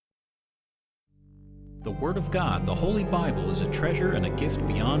The Word of God, the Holy Bible, is a treasure and a gift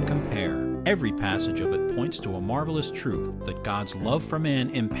beyond compare. Every passage of it points to a marvelous truth that God's love for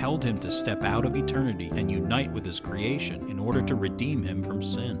man impelled him to step out of eternity and unite with his creation in order to redeem him from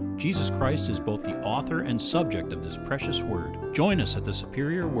sin. Jesus Christ is both the author and subject of this precious Word. Join us at the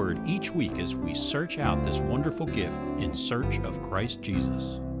Superior Word each week as we search out this wonderful gift in search of Christ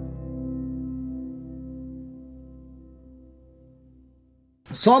Jesus.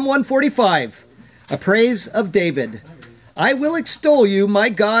 Psalm 145, a praise of David. I will extol you, my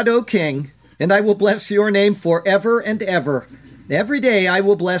God, O King, and I will bless your name forever and ever. Every day I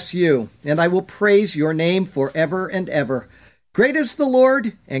will bless you, and I will praise your name forever and ever. Great is the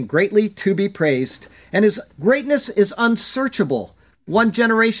Lord, and greatly to be praised, and his greatness is unsearchable. One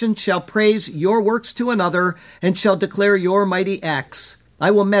generation shall praise your works to another, and shall declare your mighty acts.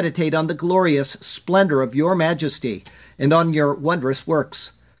 I will meditate on the glorious splendor of your majesty, and on your wondrous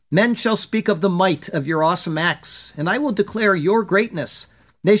works. Men shall speak of the might of your awesome acts, and I will declare your greatness.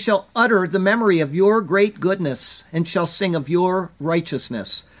 They shall utter the memory of your great goodness, and shall sing of your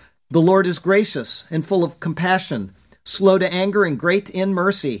righteousness. The Lord is gracious and full of compassion, slow to anger and great in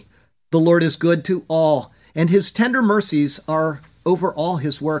mercy. The Lord is good to all, and his tender mercies are over all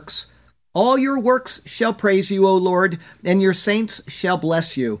his works. All your works shall praise you, O Lord, and your saints shall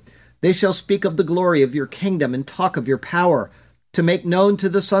bless you. They shall speak of the glory of your kingdom and talk of your power, to make known to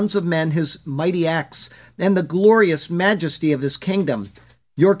the sons of men his mighty acts and the glorious majesty of his kingdom.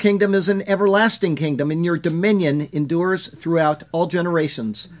 Your kingdom is an everlasting kingdom, and your dominion endures throughout all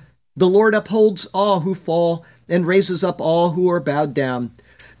generations. The Lord upholds all who fall and raises up all who are bowed down.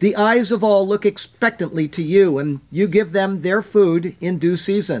 The eyes of all look expectantly to you, and you give them their food in due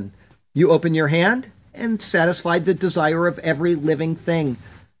season. You open your hand and satisfy the desire of every living thing.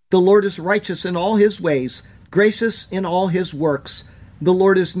 The Lord is righteous in all his ways, gracious in all his works. The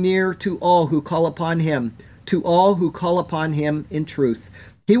Lord is near to all who call upon him, to all who call upon him in truth.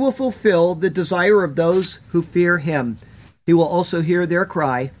 He will fulfill the desire of those who fear him. He will also hear their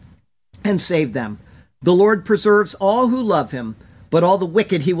cry and save them. The Lord preserves all who love him, but all the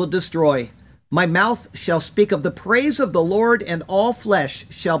wicked he will destroy. My mouth shall speak of the praise of the Lord, and all flesh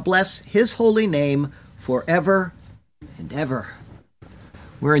shall bless his holy name forever and ever.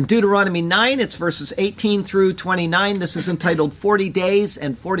 We're in Deuteronomy 9. It's verses 18 through 29. This is entitled 40 Days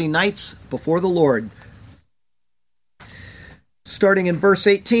and 40 Nights Before the Lord. Starting in verse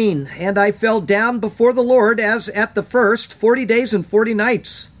 18, And I fell down before the Lord as at the first 40 days and 40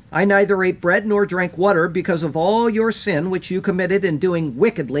 nights. I neither ate bread nor drank water because of all your sin which you committed in doing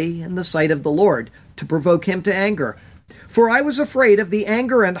wickedly in the sight of the Lord, to provoke him to anger. For I was afraid of the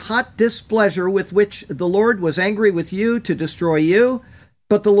anger and hot displeasure with which the Lord was angry with you to destroy you.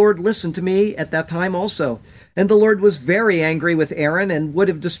 But the Lord listened to me at that time also. And the Lord was very angry with Aaron and would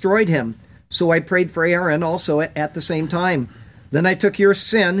have destroyed him. So I prayed for Aaron also at the same time. Then I took your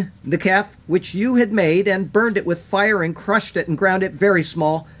sin, the calf which you had made, and burned it with fire and crushed it and ground it very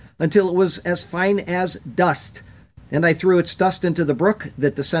small, until it was as fine as dust. And I threw its dust into the brook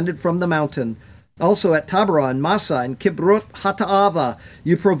that descended from the mountain. Also at Taberah and Massa and Kibrut Hataava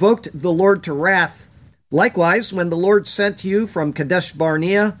you provoked the Lord to wrath. Likewise, when the Lord sent you from Kadesh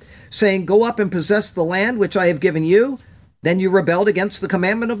Barnea, saying, Go up and possess the land which I have given you, then you rebelled against the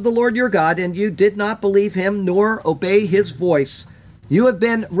commandment of the Lord your God, and you did not believe him nor obey his voice. You have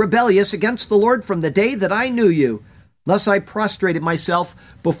been rebellious against the Lord from the day that I knew you. Thus I prostrated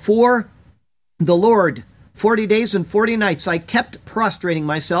myself before the Lord 40 days and 40 nights. I kept prostrating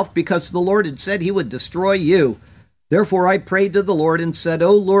myself because the Lord had said he would destroy you. Therefore I prayed to the Lord and said,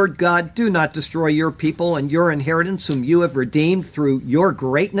 O Lord God, do not destroy your people and your inheritance, whom you have redeemed through your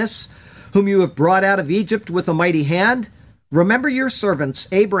greatness, whom you have brought out of Egypt with a mighty hand. Remember your servants,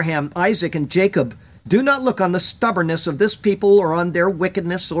 Abraham, Isaac, and Jacob. Do not look on the stubbornness of this people or on their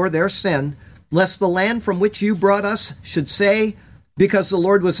wickedness or their sin, lest the land from which you brought us should say, because the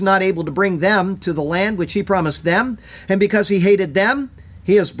Lord was not able to bring them to the land which he promised them, and because he hated them,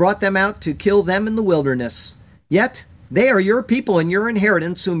 he has brought them out to kill them in the wilderness. Yet they are your people and your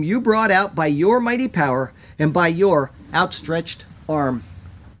inheritance, whom you brought out by your mighty power and by your outstretched arm.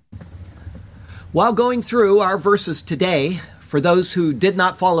 While going through our verses today, for those who did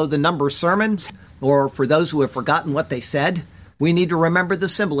not follow the number sermons, or for those who have forgotten what they said, we need to remember the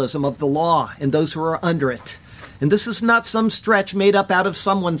symbolism of the law and those who are under it. And this is not some stretch made up out of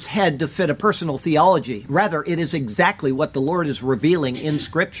someone's head to fit a personal theology. Rather, it is exactly what the Lord is revealing in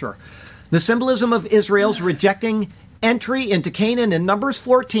Scripture. The symbolism of Israel's rejecting entry into Canaan in Numbers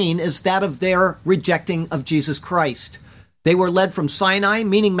 14 is that of their rejecting of Jesus Christ. They were led from Sinai,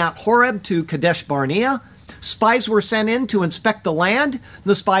 meaning Mount Horeb, to Kadesh Barnea, Spies were sent in to inspect the land.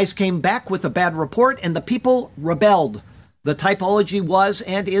 The spies came back with a bad report, and the people rebelled. The typology was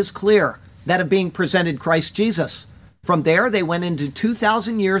and is clear, that of being presented Christ Jesus. From there, they went into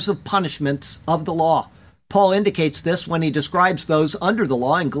 2,000 years of punishments of the law. Paul indicates this when he describes those under the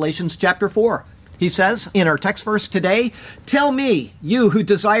law in Galatians chapter 4. He says in our text verse today, "Tell me, you who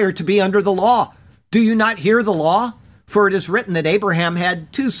desire to be under the law, do you not hear the law? For it is written that Abraham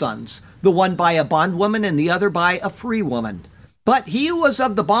had 2 sons, the one by a bondwoman and the other by a free woman. But he who was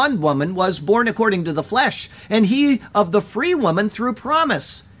of the bondwoman was born according to the flesh, and he of the free woman through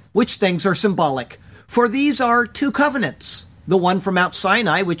promise, which things are symbolic. For these are 2 covenants, the one from Mount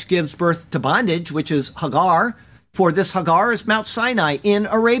Sinai, which gives birth to bondage, which is Hagar. For this Hagar is Mount Sinai in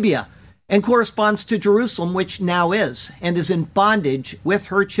Arabia, and corresponds to Jerusalem, which now is, and is in bondage with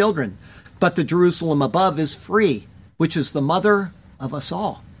her children. But the Jerusalem above is free, which is the mother of us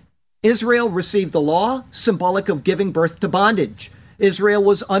all." Israel received the law, symbolic of giving birth to bondage. Israel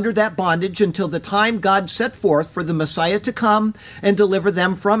was under that bondage until the time God set forth for the Messiah to come and deliver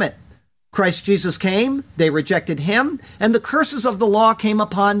them from it. Christ Jesus came, they rejected him, and the curses of the law came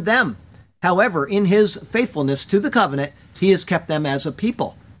upon them. However, in his faithfulness to the covenant, he has kept them as a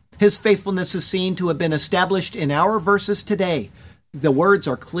people. His faithfulness is seen to have been established in our verses today. The words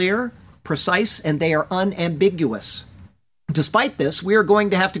are clear, precise, and they are unambiguous. Despite this, we are going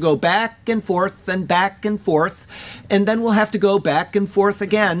to have to go back and forth, and then we'll have to go back and forth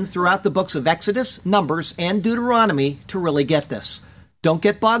again throughout the books of Exodus, Numbers, and Deuteronomy to really get this. Don't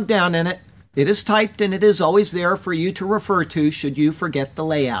get bogged down in it. It is typed and it is always there for you to refer to should you forget the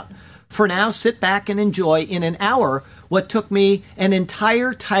layout. For now, sit back and enjoy in an hour what took me an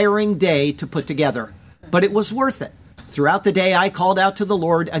entire tiring day to put together. But it was worth it. Throughout the day, I called out to the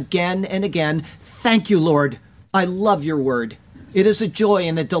Lord again and again. Thank you, Lord. I love your word. It is a joy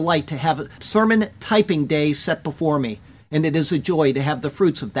and a delight to have a sermon typing day set before me. And it is a joy to have the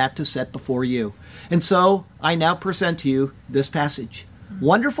fruits of that to set before you. And so I now present to you this passage.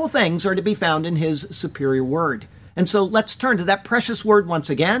 Wonderful things are to be found in his superior word. And so let's turn to that precious word once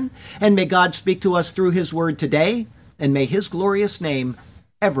again, and may God speak to us through his word today, and may his glorious name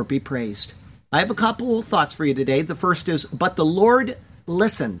ever be praised. I have a couple of thoughts for you today. The first is, but the Lord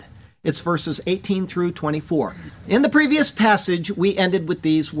listened. It's verses 18 through 24. In the previous passage, we ended with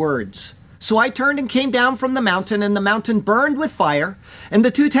these words. So I turned and came down from the mountain, and the mountain burned with fire, and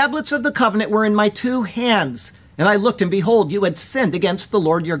the 2 tablets of the covenant were in my 2 hands. And I looked, and behold, you had sinned against the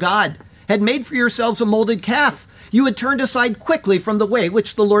Lord your God, had made for yourselves a molded calf. You had turned aside quickly from the way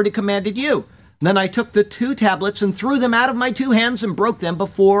which the Lord had commanded you. Then I took the 2 tablets and threw them out of my 2 hands and broke them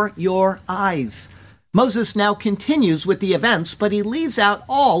before your eyes. Moses now continues with the events, but he leaves out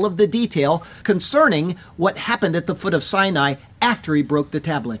all of the detail concerning what happened at the foot of Sinai after he broke the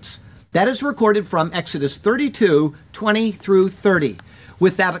tablets. That is recorded from Exodus 32, 20 through 30.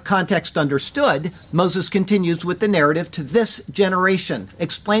 With that context understood, Moses continues with the narrative to this generation,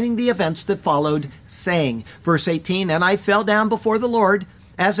 explaining the events that followed, saying, verse 18, "And I fell down before the Lord,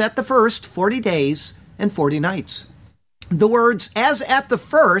 as at the first, 40 days and 40 nights." The words, "as at the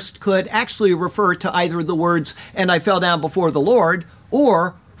first," could actually refer to either the words, "and I fell down before the Lord,"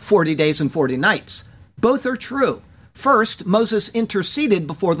 or 40 days and 40 nights. Both are true. First, Moses interceded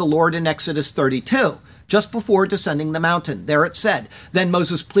before the Lord in Exodus 32. Just before descending the mountain. There it said, "Then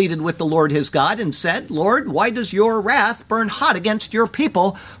Moses pleaded with the Lord his God and said, Lord, why does your wrath burn hot against your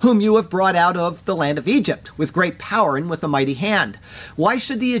people, whom you have brought out of the land of Egypt, with great power and with a mighty hand? Why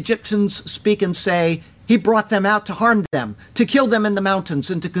should the Egyptians speak and say, he brought them out to harm them, to kill them in the mountains,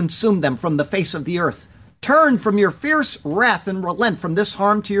 and to consume them from the face of the earth? Turn from your fierce wrath and relent from this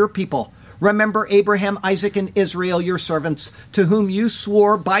harm to your people. Remember Abraham, Isaac, and Israel, your servants, to whom you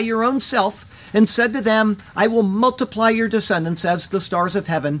swore by your own self, and said to them, I will multiply your descendants as the stars of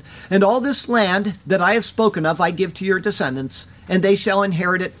heaven, and all this land that I have spoken of I give to your descendants, and they shall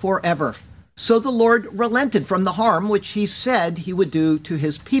inherit it forever. So the Lord relented from the harm which he said he would do to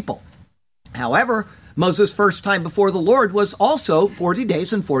his people. However, Moses' first time before the Lord was also 40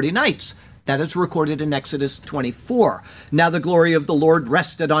 days and 40 nights. That is recorded in Exodus 24. Now the glory of the Lord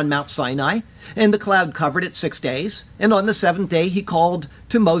rested on Mount Sinai, and the cloud covered it 6 days. And on the 7th day he called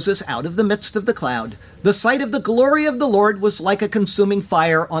to Moses out of the midst of the cloud. The sight of the glory of the Lord was like a consuming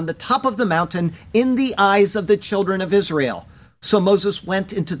fire on the top of the mountain in the eyes of the children of Israel. So Moses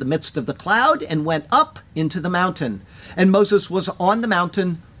went into the midst of the cloud and went up into the mountain. And Moses was on the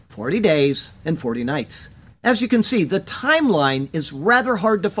mountain 40 days and 40 nights. As you can see, the timeline is rather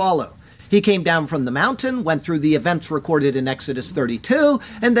hard to follow. He came down from the mountain, went through the events recorded in Exodus 32,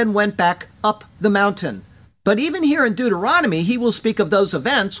 and then went back up the mountain. But even here in Deuteronomy, he will speak of those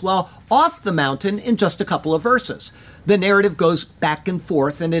events while off the mountain in just a couple of verses. The narrative goes back and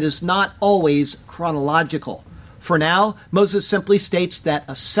forth, and it is not always chronological. For now, Moses simply states that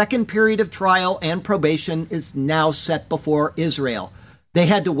a second period of trial and probation is now set before Israel. They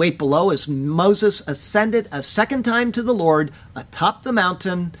had to wait below as Moses ascended a second time to the Lord atop the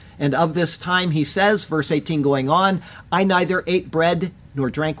mountain, and of this time he says, verse 18 going on, I neither ate bread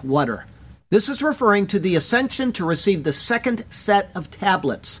nor drank water. This is referring to the ascension to receive the second set of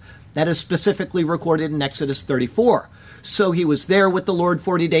tablets. That is specifically recorded in Exodus 34. So he was there with the Lord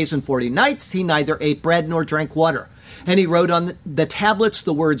 40 days and 40 nights. He neither ate bread nor drank water. And he wrote on the tablets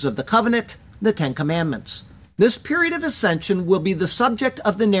the words of the covenant, the Ten Commandments. This period of ascension will be the subject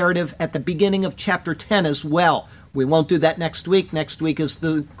of the narrative at the beginning of chapter 10 as well. We won't do that next week. Next week is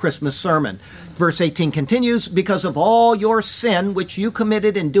the Christmas sermon. Verse 18 continues, because of all your sin which you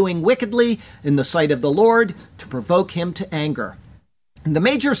committed in doing wickedly in the sight of the Lord to provoke him to anger. And the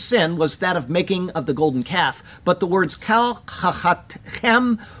major sin was that of making of the golden calf, but the words kal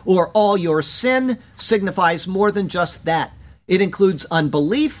chachatchem, or all your sin, signifies more than just that. It includes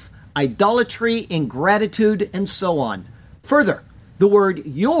unbelief, idolatry, ingratitude, and so on. Further, the word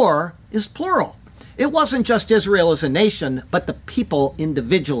your is plural. It wasn't just Israel as a nation, but the people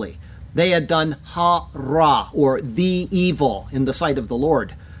individually. They had done ha-ra, or the evil, in the sight of the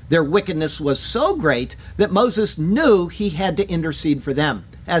Lord. Their wickedness was so great that Moses knew he had to intercede for them.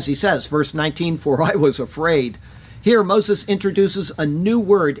 As he says, verse 19, for I was afraid. Here Moses introduces a new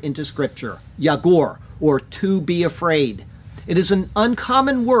word into Scripture, yagor, or to be afraid. It is an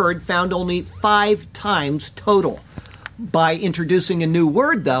uncommon word found only 5 times total. By introducing a new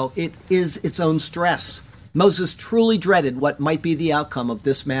word, though, it is its own stress. Moses truly dreaded what might be the outcome of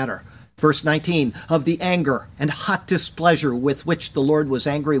this matter. Verse 19, of the anger and hot displeasure with which the Lord was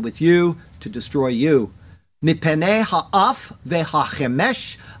angry with you to destroy you. Mipenei ha'af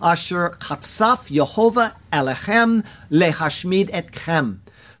ve'hachemesh asher chatzaf Yehovah Elechem lehashmid etchem.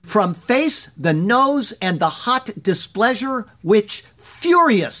 From face, the nose, and the hot displeasure which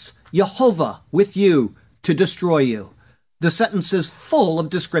furious Yehovah with you to destroy you. The sentence is full of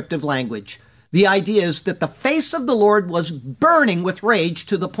descriptive language. The idea is that the face of the Lord was burning with rage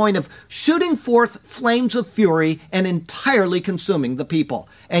to the point of shooting forth flames of fury and entirely consuming the people.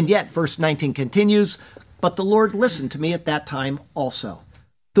 And yet, verse 19 continues, but the Lord listened to me at that time also.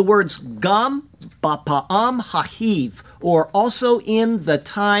 The words gam, bapa'am, hahiv, or also in the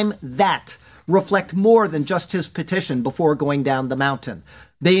time that, reflect more than just his petition before going down the mountain.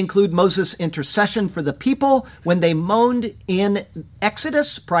 They include Moses' intercession for the people when they moaned in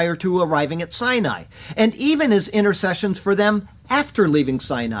Exodus prior to arriving at Sinai, and even his intercessions for them after leaving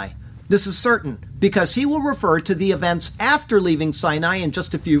Sinai. This is certain because he will refer to the events after leaving Sinai in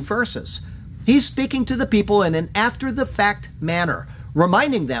just a few verses. He's speaking to the people in an after-the-fact manner,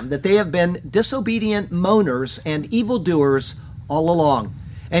 reminding them that they have been disobedient moaners and evildoers all along,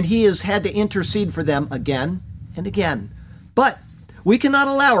 and he has had to intercede for them again and again. But we cannot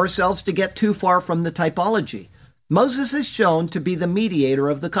allow ourselves to get too far from the typology. Moses is shown to be the mediator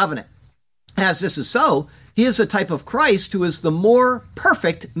of the covenant. As this is so, he is a type of Christ who is the more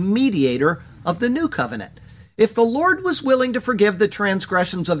perfect mediator of the new covenant. If the Lord was willing to forgive the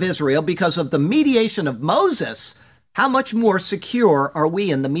transgressions of Israel because of the mediation of Moses, how much more secure are we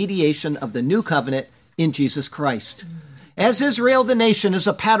in the mediation of the new covenant in Jesus Christ? As Israel, the nation, is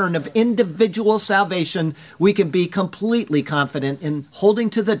a pattern of individual salvation, we can be completely confident in holding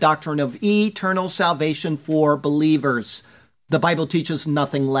to the doctrine of eternal salvation for believers. The Bible teaches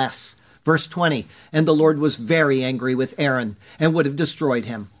nothing less. Verse 20, and the Lord was very angry with Aaron and would have destroyed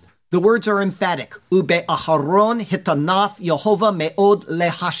him. The words are emphatic. Ube Aharon hitanaf Yehovah me'od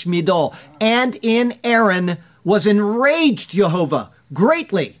lehashmido. And in Aaron was enraged Yehovah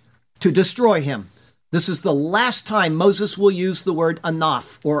greatly to destroy him. This is the last time Moses will use the word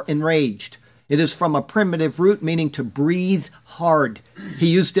anaf, or enraged. It is from a primitive root meaning to breathe hard. He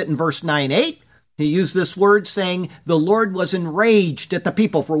used it in verse 9:8. He used this word saying the Lord was enraged at the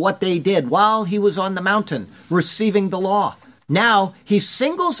people for what they did while he was on the mountain receiving the law. Now he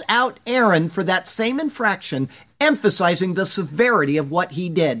singles out Aaron for that same infraction, emphasizing the severity of what he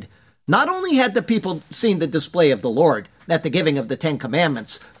did. Not only had the people seen the display of the Lord at the giving of the 10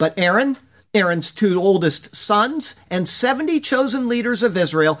 Commandments, but Aaron's 2 oldest sons, and 70 chosen leaders of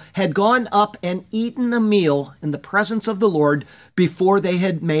Israel had gone up and eaten a meal in the presence of the Lord before they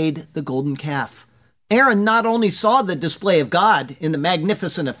had made the golden calf. Aaron not only saw the display of God in the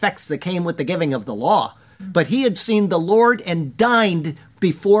magnificent effects that came with the giving of the law, but he had seen the Lord and dined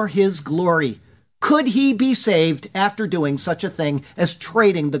before his glory. Could he be saved after doing such a thing as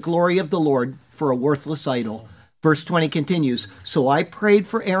trading the glory of the Lord for a worthless idol. Verse 20 continues, so I prayed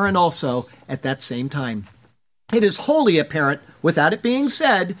for Aaron also at that same time. It is wholly apparent, without it being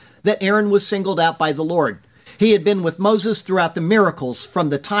said, that Aaron was singled out by the Lord. He had been with Moses throughout the miracles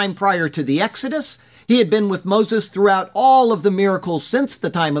from the time prior to the Exodus. He had been with Moses throughout all of the miracles since the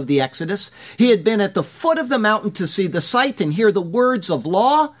time of the Exodus. He had been at the foot of the mountain to see the sight and hear the words of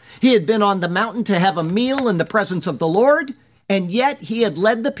law. He had been on the mountain to have a meal in the presence of the Lord. And yet he had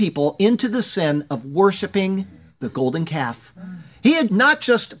led the people into the sin of worshiping the golden calf. He had not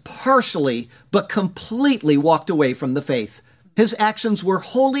just partially, but completely walked away from the faith. His actions were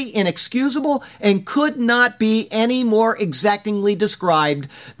wholly inexcusable and could not be any more exactingly described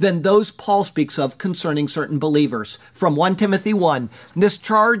than those Paul speaks of concerning certain believers. From 1 Timothy 1, this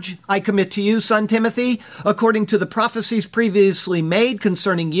charge I commit to you, son Timothy, according to the prophecies previously made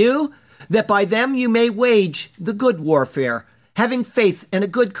concerning you, that by them you may wage the good warfare, having faith and a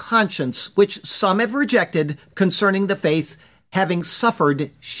good conscience, which some have rejected concerning the faith, having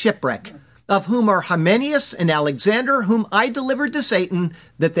suffered shipwreck, of whom are Hymenaeus and Alexander, whom I delivered to Satan,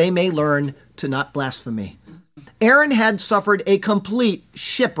 that they may learn to not blaspheme. Aaron had suffered a complete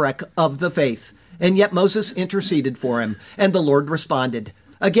shipwreck of the faith, and yet Moses interceded for him, and the Lord responded.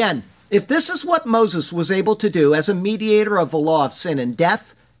 Again, if this is what Moses was able to do as a mediator of the law of sin and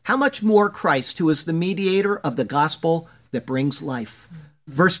death, how much more Christ, who is the mediator of the gospel that brings life.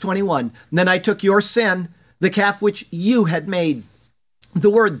 Verse 21, then I took your sin, the calf which you had made. The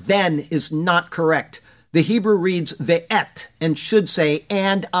word then is not correct. The Hebrew reads ve'et and should say,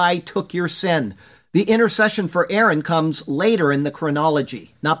 and I took your sin. The intercession for Aaron comes later in the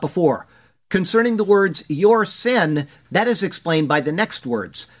chronology, not before. Concerning the words your sin, that is explained by the next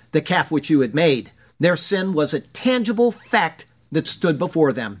words, the calf which you had made. Their sin was a tangible fact that stood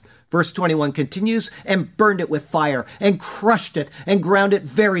before them. Verse 21 continues, and burned it with fire, and crushed it, and ground it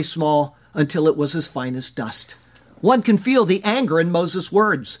very small, until it was as fine as dust. One can feel the anger in Moses'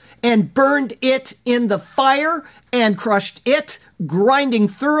 words, and burned it in the fire, and crushed it, grinding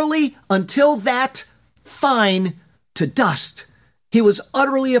thoroughly, until that fine to dust. He was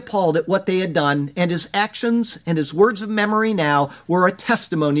utterly appalled at what they had done, and his actions and his words of memory now were a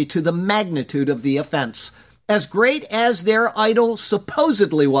testimony to the magnitude of the offense. As great as their idol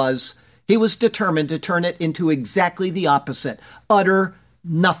supposedly was, he was determined to turn it into exactly the opposite, utter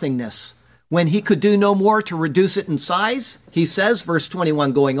nothingness. When he could do no more to reduce it in size, he says, verse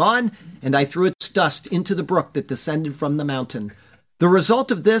 21 going on, and I threw its dust into the brook that descended from the mountain. The result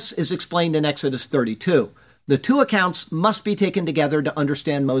of this is explained in Exodus 32. The two accounts must be taken together to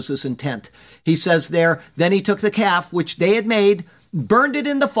understand Moses' intent. He says there, then he took the calf which they had made, burned it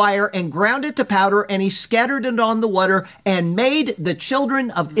in the fire, and ground it to powder, and he scattered it on the water, and made the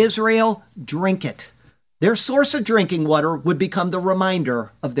children of Israel drink it. Their source of drinking water would become the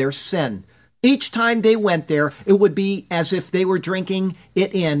reminder of their sin. Each time they went there, it would be as if they were drinking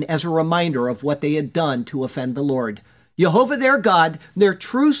it in as a reminder of what they had done to offend the Lord. Jehovah their God, their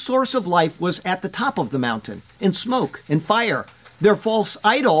true source of life, was at the top of the mountain, in smoke and fire. Their false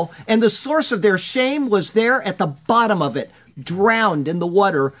idol and the source of their shame was there at the bottom of it, drowned in the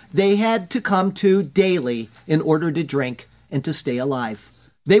water they had to come to daily in order to drink and to stay alive.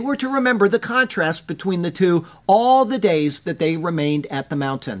 They were to remember the contrast between the two all the days that they remained at the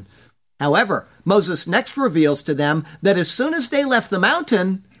mountain. However, Moses next reveals to them that as soon as they left the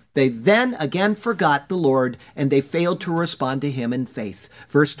mountain, they then again forgot the Lord, and they failed to respond to him in faith.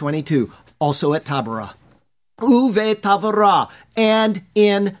 Verse 22, also at Taberah. Uve Taberah, and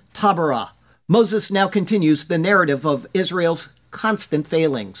in Taberah. Moses now continues the narrative of Israel's constant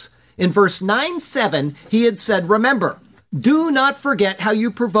failings. In verse 9-7, he had said, remember, do not forget how you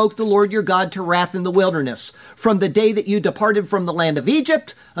provoked the Lord your God to wrath in the wilderness. From the day that you departed from the land of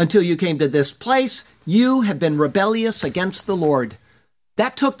Egypt until you came to this place, you have been rebellious against the Lord.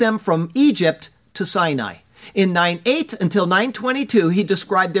 That took them from Egypt to Sinai. In 9:8 until 9:22, he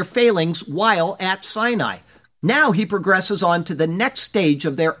described their failings while at Sinai. Now he progresses on to the next stage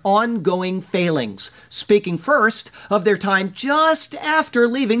of their ongoing failings, speaking first of their time just after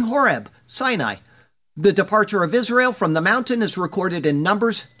leaving Horeb, Sinai. The departure of Israel from the mountain is recorded in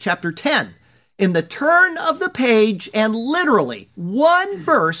Numbers chapter 10. In the turn of the page, and literally one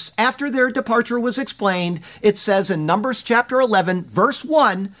verse after their departure was explained, it says in Numbers chapter 11, verse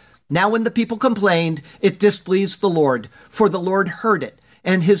 1, now when the people complained, it displeased the Lord, for the Lord heard it,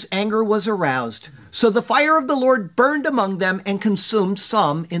 and his anger was aroused. So the fire of the Lord burned among them and consumed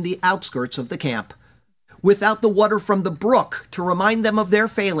some in the outskirts of the camp. Without the water from the brook to remind them of their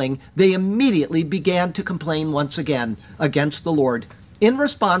failing, they immediately began to complain once again against the Lord. In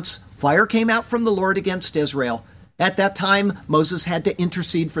response, fire came out from the Lord against Israel. At that time, Moses had to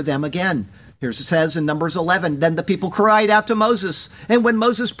intercede for them again. Here's it says in Numbers 11, then the people cried out to Moses, and when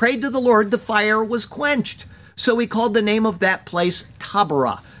Moses prayed to the Lord, the fire was quenched. So he called the name of that place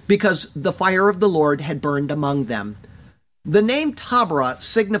Taberah, because the fire of the Lord had burned among them. The name Taberah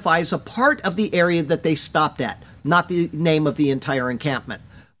signifies a part of the area that they stopped at, not the name of the entire encampment.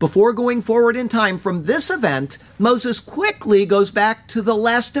 Before going forward in time from this event, Moses quickly goes back to the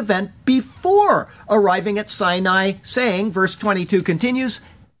last event before arriving at Sinai, saying, verse 22 continues,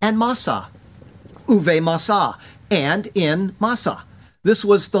 and Massah, Uve Massah, and in Massah. This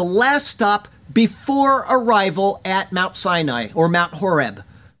was the last stop before arrival at Mount Sinai, or Mount Horeb.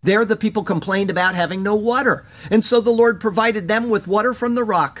 There the people complained about having no water, and so the Lord provided them with water from the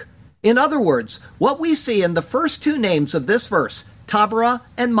rock. In other words, what we see in the first two names of this verse, Taberah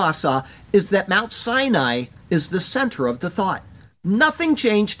and Massah, is that Mount Sinai is the center of the thought. Nothing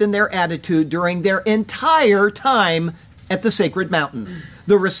changed in their attitude during their entire time at the sacred mountain.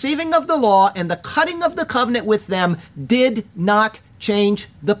 The receiving of the law and the cutting of the covenant with them did not change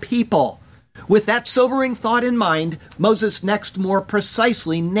the people. With that sobering thought in mind, Moses next more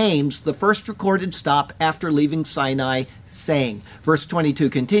precisely names the first recorded stop after leaving Sinai, saying, verse 22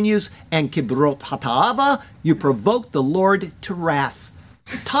 continues, and Kibrot Hataava, you provoked the Lord to wrath.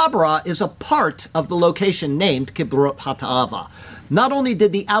 Taberah is a part of the location named Kibrot Hataava. Not only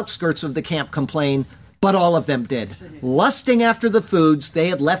did the outskirts of the camp complain, but all of them did, lusting after the foods they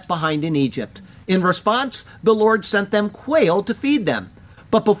had left behind in Egypt. In response, the Lord sent them quail to feed them.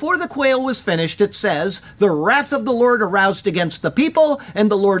 But before the quail was finished, it says, the wrath of the Lord aroused against the people, and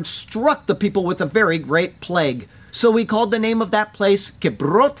the Lord struck the people with a very great plague. So he called the name of that place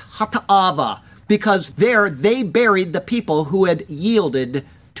Kibrot Hataava, because there they buried the people who had yielded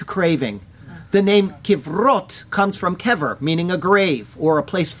to craving. The name Kivrot comes from kever, meaning a grave or a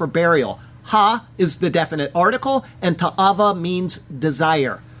place for burial. Ha is the definite article, and ta'ava means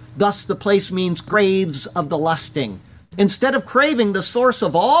desire. Thus the place means graves of the lusting. Instead of craving the source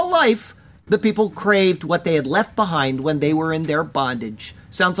of all life, the people craved what they had left behind when they were in their bondage.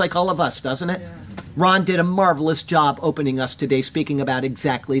 Sounds like all of us, doesn't it? Yeah. Ron did a marvelous job opening us today, speaking about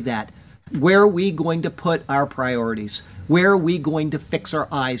exactly that. Where are we going to put our priorities? Where are we going to fix our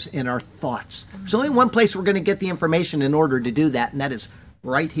eyes and our thoughts? There's only one place we're going to get the information in order to do that, and that is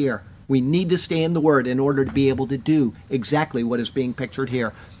right here. We need to stay in the Word in order to be able to do exactly what is being pictured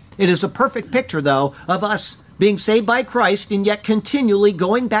here. It is a perfect picture, though, of us being saved by Christ and yet continually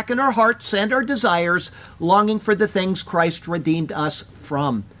going back in our hearts and our desires, longing for the things Christ redeemed us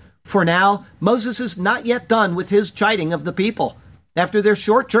from. For now, Moses is not yet done with his chiding of the people. After their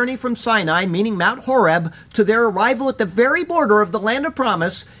short journey from Sinai, meaning Mount Horeb, to their arrival at the very border of the land of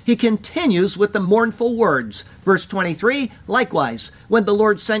promise, he continues with the mournful words. Verse 23, likewise, when the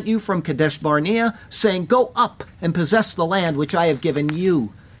Lord sent you from Kadesh Barnea, saying, go up and possess the land which I have given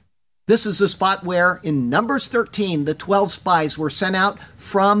you. This is the spot where, in Numbers 13, the 12 spies were sent out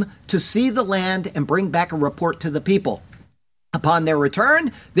from to see the land and bring back a report to the people. Upon their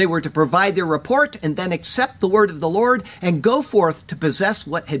return, they were to provide their report and then accept the word of the Lord and go forth to possess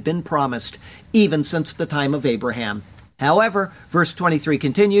what had been promised, even since the time of Abraham. However, verse 23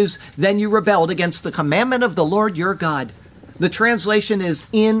 continues, then you rebelled against the commandment of the Lord your God. The translation is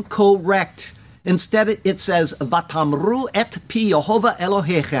incorrect. Instead, it says, Vatamru et pi Yehovah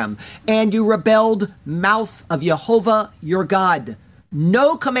Elohechem, and you rebelled, mouth of Yehovah your God.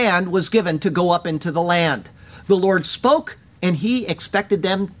 No command was given to go up into the land. The Lord spoke, and he expected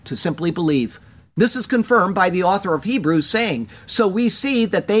them to simply believe. This is confirmed by the author of Hebrews saying, so we see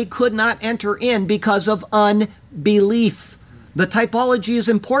that they could not enter in because of unbelief. The typology is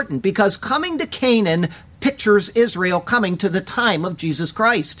important because coming to Canaan pictures Israel coming to the time of Jesus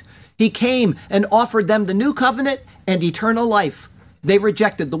Christ. He came and offered them the new covenant and eternal life. They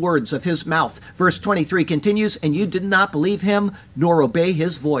rejected the words of his mouth. Verse 23 continues, and you did not believe him nor obey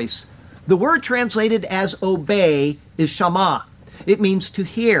his voice. The word translated as obey is shama. It means to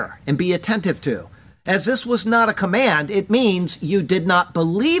hear and be attentive to. As this was not a command, it means you did not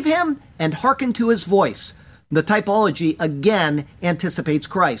believe him and hearken to his voice. The typology again anticipates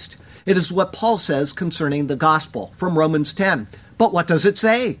Christ. It is what Paul says concerning the gospel from Romans 10. But what does it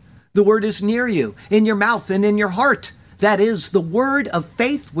say? The word is near you, in your mouth and in your heart. That is the word of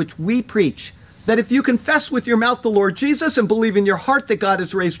faith which we preach. That if you confess with your mouth the Lord Jesus and believe in your heart that God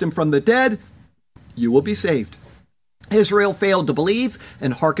has raised him from the dead, you will be saved. Israel failed to believe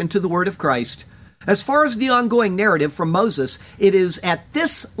and hearken to the word of Christ. As far as the ongoing narrative from Moses, it is at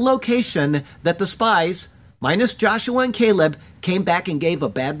this location that the spies, minus Joshua and Caleb, came back and gave a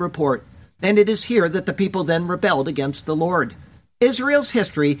bad report. And it is here that the people then rebelled against the Lord. Israel's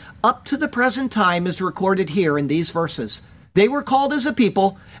history up to the present time is recorded here in these verses. They were called as a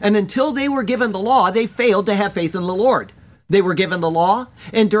people, and until they were given the law, they failed to have faith in the Lord. They were given the law,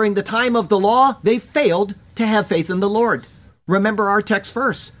 and during the time of the law, they failed to have faith in the Lord. Remember our text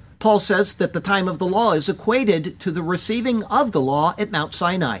verse. Paul says that the time of the law is equated to the receiving of the law at Mount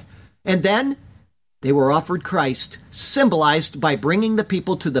Sinai. And then they were offered Christ, symbolized by bringing the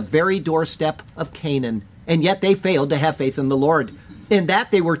people to the very doorstep of Canaan. And yet they failed to have faith in the Lord. In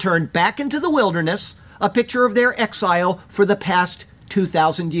that they were turned back into the wilderness, a picture of their exile for the past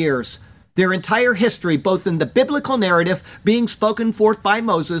 2,000 years. Their entire history, both in the biblical narrative being spoken forth by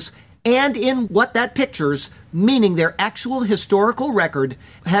Moses and in what that pictures, meaning their actual historical record,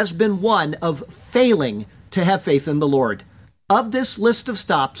 has been one of failing to have faith in the Lord. Of this list of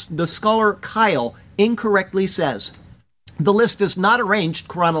stops, the scholar Kyle incorrectly says, the list is not arranged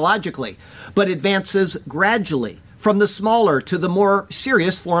chronologically, but advances gradually from the smaller to the more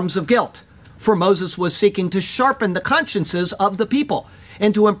serious forms of guilt. For Moses was seeking to sharpen the consciences of the people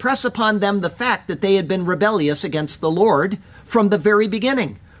and to impress upon them the fact that they had been rebellious against the Lord from the very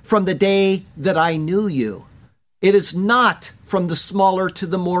beginning, from the day that I knew you. It is not from the smaller to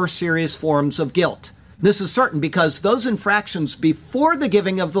the more serious forms of guilt. This is certain because those infractions before the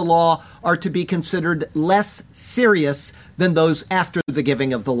giving of the law are to be considered less serious than those after the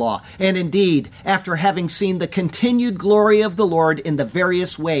giving of the law. And indeed, after having seen the continued glory of the Lord in the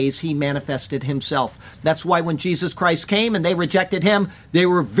various ways he manifested himself. That's why when Jesus Christ came and they rejected him, they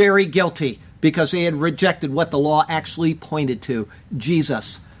were very guilty because they had rejected what the law actually pointed to,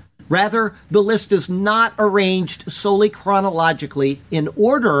 Jesus. Rather, the list is not arranged solely chronologically in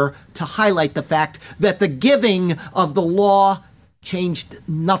order to highlight the fact that the giving of the law changed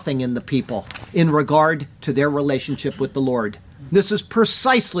nothing in the people in regard to their relationship with the Lord. This is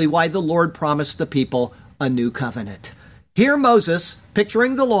precisely why the Lord promised the people a new covenant. Here Moses,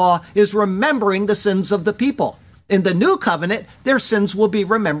 picturing the law, is remembering the sins of the people. In the new covenant, their sins will be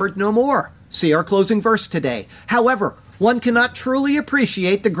remembered no more. See our closing verse today. However, one cannot truly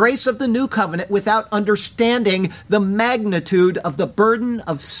appreciate the grace of the new covenant without understanding the magnitude of the burden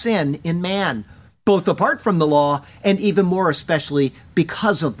of sin in man, both apart from the law and even more especially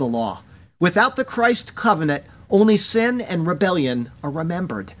because of the law. Without the Christ covenant, only sin and rebellion are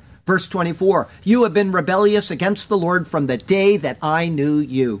remembered. Verse 24, you have been rebellious against the Lord from the day that I knew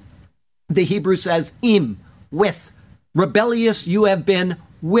you. The Hebrew says, with. Rebellious you have been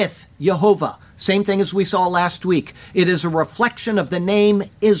with Jehovah. Same thing as we saw last week. It is a reflection of the name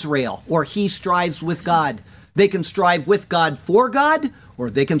Israel, or he strives with God. They can strive with God for God, or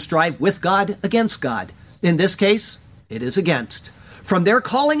they can strive with God against God. In this case, it is against. From their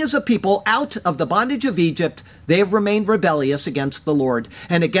calling as a people out of the bondage of Egypt, they have remained rebellious against the Lord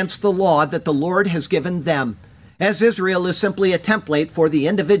and against the law that the Lord has given them. As Israel is simply a template for the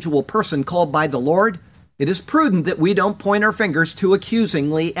individual person called by the Lord, it is prudent that we don't point our fingers too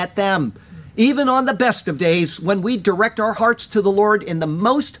accusingly at them. Even on the best of days, when we direct our hearts to the Lord in the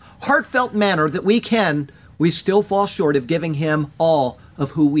most heartfelt manner that we can, we still fall short of giving him all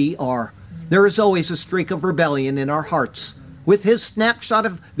of who we are. There is always a streak of rebellion in our hearts. With his snapshot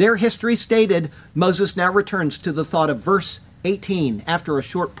of their history stated, Moses now returns to the thought of verse 18 after a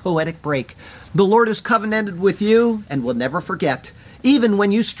short poetic break. The Lord has covenanted with you and will never forget. Even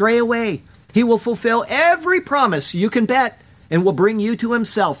when you stray away, he will fulfill every promise, you can bet, and will bring you to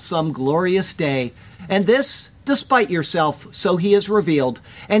himself some glorious day. And this, despite yourself, so he is revealed.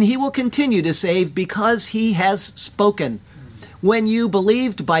 And he will continue to save because he has spoken. When you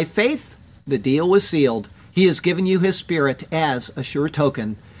believed by faith, the deal was sealed. He has given you his Spirit as a sure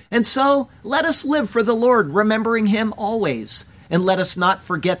token. And so, let us live for the Lord, remembering him always. And let us not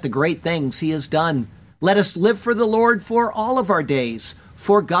forget the great things he has done. Let us live for the Lord for all of our days.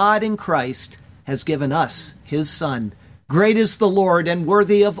 For God in Christ has given us his Son. Great is the Lord and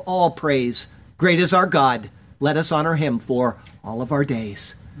worthy of all praise. Great is our God. Let us honor him for all of our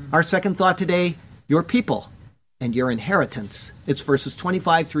days. Our second thought today, your people and your inheritance. It's verses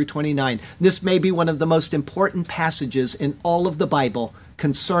 25 through 29. This may be one of the most important passages in all of the Bible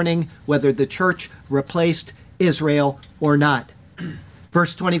concerning whether the church replaced Israel or not.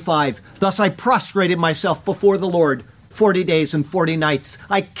 Verse 25, thus I prostrated myself before the Lord 40 days and 40 nights.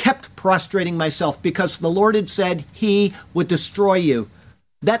 I kept prostrating myself because the Lord had said he would destroy you.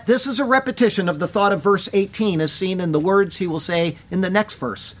 That this is a repetition of the thought of verse 18 as seen in the words he will say in the next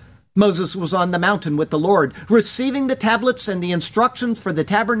verse. Moses was on the mountain with the Lord, receiving the tablets and the instructions for the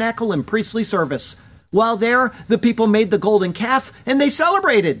tabernacle and priestly service. While there, the people made the golden calf and they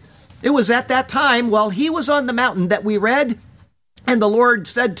celebrated. It was at that time, while he was on the mountain, that we read, and the Lord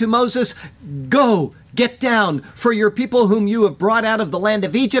said to Moses, go, get down, for your people whom you have brought out of the land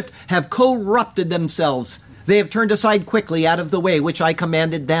of Egypt have corrupted themselves. They have turned aside quickly out of the way which I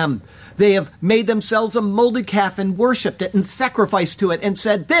commanded them. They have made themselves a molded calf and worshipped it and sacrificed to it and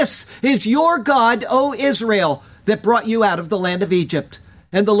said, This is your God, O Israel, that brought you out of the land of Egypt.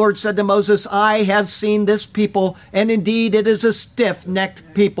 And the Lord said to Moses, I have seen this people, and indeed it is a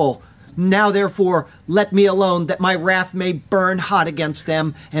stiff-necked people. Now therefore let me alone, that my wrath may burn hot against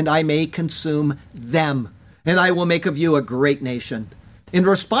them, and I may consume them. And I will make of you a great nation. In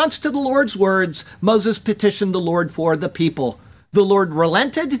response to the Lord's words, Moses petitioned the Lord for the people. The Lord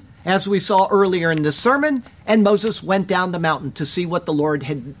relented, as we saw earlier in this sermon, and Moses went down the mountain to see what the Lord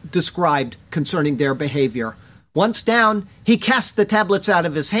had described concerning their behavior. Once down, he cast the tablets out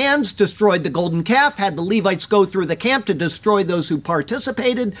of his hands, destroyed the golden calf, had the Levites go through the camp to destroy those who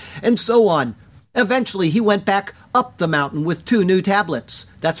participated, and so on. Eventually, he went back up the mountain with 2 new tablets.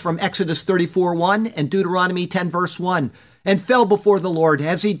 That's from Exodus 34:1 and Deuteronomy 10, verse 1, and fell before the Lord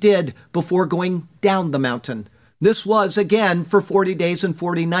as he did before going down the mountain. This was, again, for 40 days and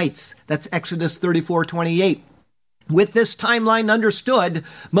 40 nights. That's Exodus 34:28. With this timeline understood,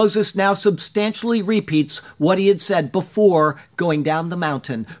 Moses now substantially repeats what he had said before going down the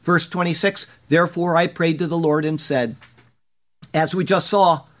mountain. Verse 26, Therefore I prayed to the Lord and said, as we just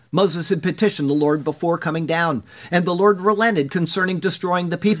saw, Moses had petitioned the Lord before coming down, and the Lord relented concerning destroying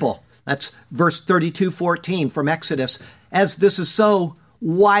the people. That's verse 32:14 from Exodus. As this is so,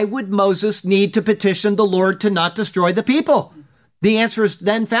 why would Moses need to petition the Lord to not destroy the people? The answer is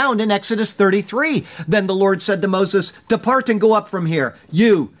then found in Exodus 33. Then the Lord said to Moses, Depart and go up from here,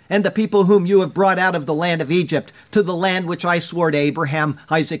 you and the people whom you have brought out of the land of Egypt, to the land which I swore to Abraham,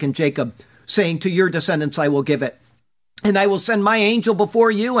 Isaac, and Jacob, saying, To your descendants I will give it. And I will send my angel before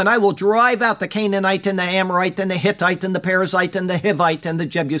you, and I will drive out the Canaanite and the Amorite and the Hittite and the Perizzite and the Hivite and the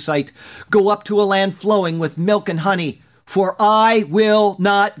Jebusite. Go up to a land flowing with milk and honey, for I will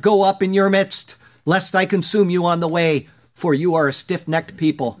not go up in your midst, lest I consume you on the way, for you are a stiff-necked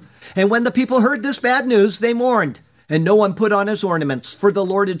people. And when the people heard this bad news, they mourned, and no one put on his ornaments. For the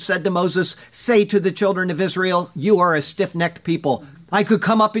Lord had said to Moses, Say to the children of Israel, You are a stiff-necked people. I could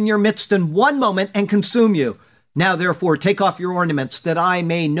come up in your midst in one moment and consume you. Now therefore take off your ornaments, that I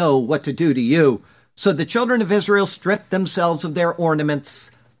may know what to do to you. So the children of Israel stripped themselves of their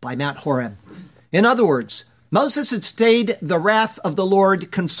ornaments by Mount Horeb. In other words, Moses had stayed the wrath of the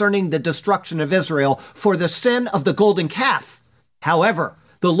Lord concerning the destruction of Israel for the sin of the golden calf. However,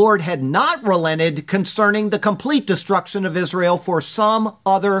 the Lord had not relented concerning the complete destruction of Israel for some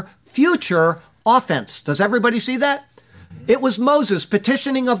other future offense. Does everybody see that? It was Moses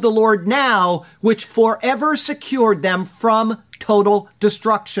petitioning of the Lord now, which forever secured them from total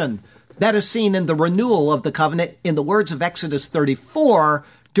destruction. That is seen in the renewal of the covenant in the words of Exodus 34,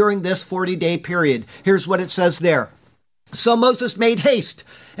 during this 40-day period. Here's what it says there. So Moses made haste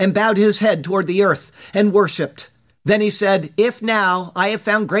and bowed his head toward the earth and worshipped. Then he said, If now I have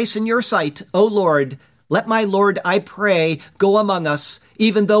found grace in your sight, O Lord, let my Lord, I pray, go among us,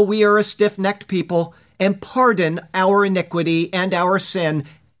 even though we are a stiff-necked people, and pardon our iniquity and our sin,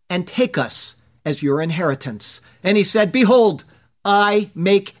 and take us as your inheritance. And he said, Behold, I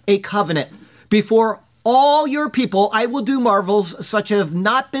make a covenant. Before all your people, I will do marvels such as have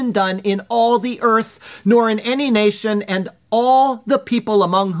not been done in all the earth, nor in any nation, and all the people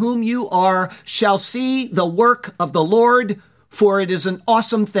among whom you are shall see the work of the Lord, for it is an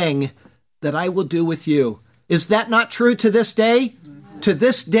awesome thing that I will do with you. Is that not true to this day? To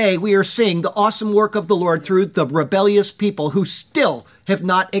this day, we are seeing the awesome work of the Lord through the rebellious people who still have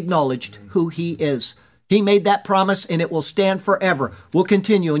not acknowledged who he is. He made that promise, and it will stand forever. We'll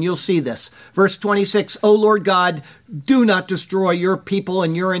continue, and you'll see this. Verse 26, O Lord God, do not destroy your people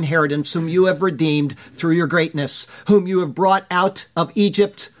and your inheritance, whom you have redeemed through your greatness, whom you have brought out of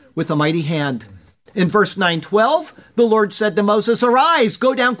Egypt with a mighty hand. In verse 9:12, the Lord said to Moses, Arise,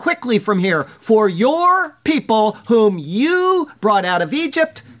 go down quickly from here, for your people, whom you brought out of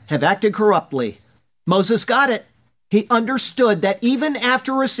Egypt, have acted corruptly. Moses got it. He understood that even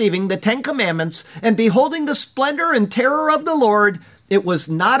after receiving the 10 Commandments and beholding the splendor and terror of the Lord, it was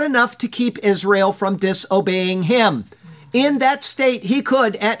not enough to keep Israel from disobeying him. In that state, he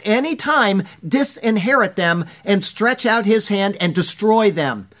could at any time disinherit them and stretch out his hand and destroy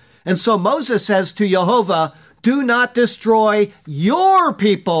them. And so Moses says to Jehovah, Do not destroy your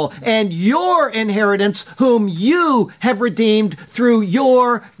people and your inheritance, whom you have redeemed through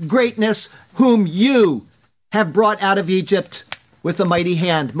your greatness, whom you have brought out of Egypt with a mighty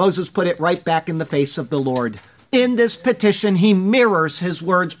hand. Moses put it right back in the face of the Lord. In this petition, he mirrors his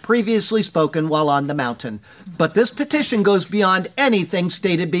words previously spoken while on the mountain. But this petition goes beyond anything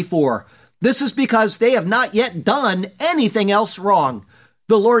stated before. This is because they have not yet done anything else wrong.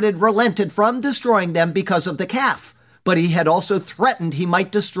 The Lord had relented from destroying them because of the calf, but he had also threatened he might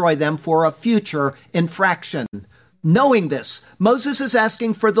destroy them for a future infraction. Knowing this, Moses is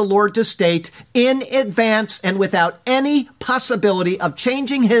asking for the Lord to state in advance and without any possibility of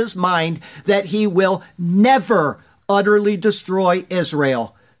changing his mind that he will never utterly destroy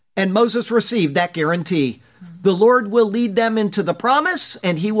Israel. And Moses received that guarantee. The Lord will lead them into the promise,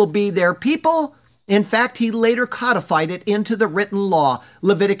 and he will be their people. In fact, he later codified it into the written law,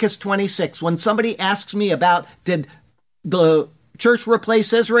 Leviticus 26. When somebody asks me about, did the church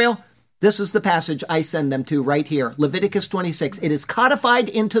replace Israel? This is the passage I send them to right here, Leviticus 26. It is codified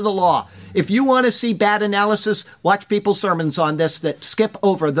into the law. If you want to see bad analysis, watch people's sermons on this that skip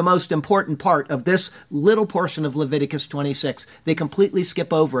over the most important part of this little portion of Leviticus 26. They completely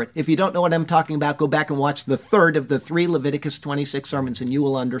skip over it. If you don't know what I'm talking about, go back and watch the third of the 3 Leviticus 26 sermons and you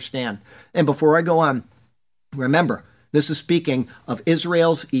will understand. And before I go on, remember, this is speaking of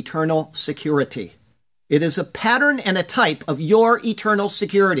Israel's eternal security. It is a pattern and a type of your eternal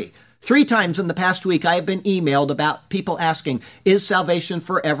security. 3 times in the past week, I have been emailed about people asking, is salvation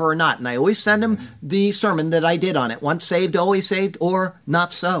forever or not? And I always send them the sermon that I did on it. Once saved, always saved, or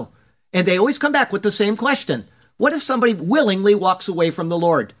not so. And they always come back with the same question. What if somebody willingly walks away from the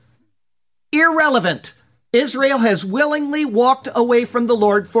Lord? Irrelevant. Israel has willingly walked away from the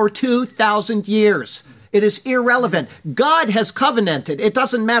Lord for 2,000 years. It is irrelevant. God has covenanted. It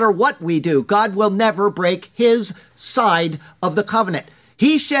doesn't matter what we do. God will never break his side of the covenant.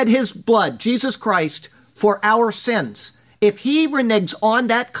 He shed his blood, Jesus Christ, for our sins. If he reneges on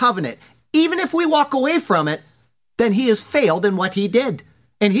that covenant, even if we walk away from it, then he has failed in what he did.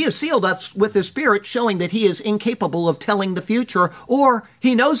 And he has sealed us with his Spirit, showing that he is incapable of telling the future, or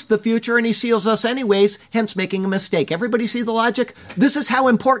he knows the future and he seals us anyways, hence making a mistake. Everybody see the logic? This is how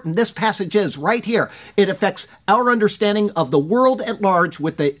important this passage is right here. It affects our understanding of the world at large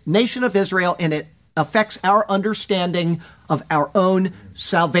with the nation of Israel, and it affects our understanding of our own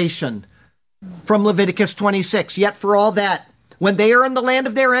salvation. From Leviticus 26, yet for all that, when they are in the land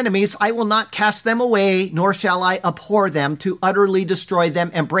of their enemies, I will not cast them away, nor shall I abhor them to utterly destroy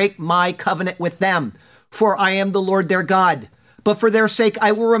them and break my covenant with them. For I am the Lord their God. But for their sake,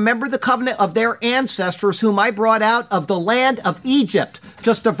 I will remember the covenant of their ancestors, whom I brought out of the land of Egypt.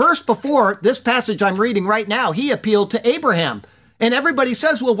 Just a verse before this passage I'm reading right now, he appealed to Abraham. And everybody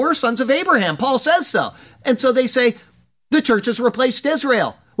says, well, we're sons of Abraham. Paul says so. And so they say, the church has replaced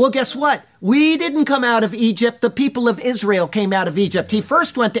Israel. Well, guess what? We didn't come out of Egypt. The people of Israel came out of Egypt. He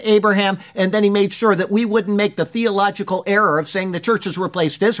first went to Abraham, and then he made sure that we wouldn't make the theological error of saying the church has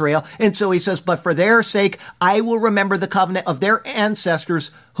replaced Israel. And so he says, but for their sake, I will remember the covenant of their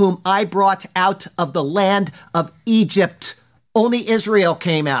ancestors, whom I brought out of the land of Egypt. Only Israel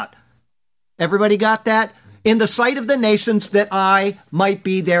came out. Everybody got that? In the sight of the nations, that I might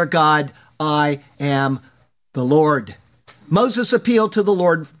be their God. I am the Lord. Moses appealed to the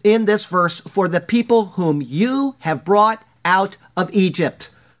Lord in this verse for the people whom you have brought out of Egypt.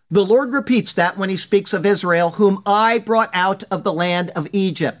 The Lord repeats that when he speaks of Israel, whom I brought out of the land of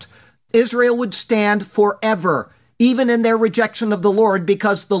Egypt. Israel would stand forever, even in their rejection of the Lord,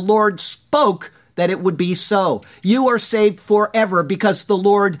 because the Lord spoke that it would be so. You are saved forever because the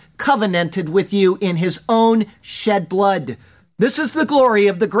Lord covenanted with you in his own shed blood. This is the glory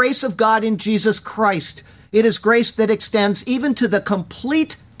of the grace of God in Jesus Christ. It is grace that extends even to the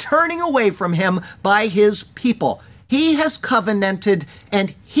complete turning away from him by his people. He has covenanted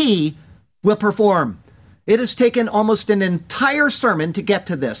and he will perform. It has taken almost an entire sermon to get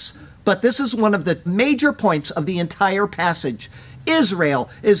to this, but this is one of the major points of the entire passage. Israel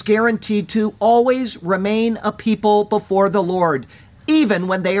is guaranteed to always remain a people before the Lord, even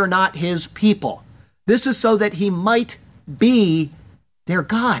when they are not his people. This is so that he might be their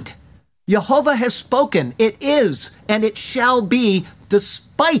God. Jehovah has spoken. It is, and it shall be,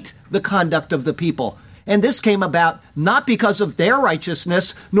 despite the conduct of the people. And this came about not because of their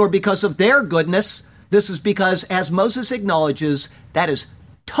righteousness, nor because of their goodness. This is because, as Moses acknowledges, that is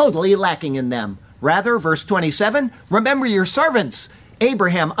totally lacking in them. Rather, verse 27, remember your servants,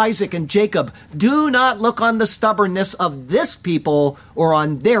 Abraham, Isaac, and Jacob. Do not look on the stubbornness of this people or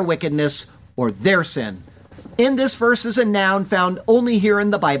on their wickedness or their sin. In this verse is a noun found only here in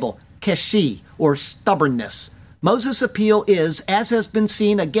the Bible, keshi, or stubbornness. Moses' appeal is, as has been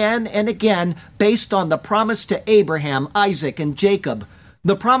seen again and again, based on the promise to Abraham, Isaac, and Jacob.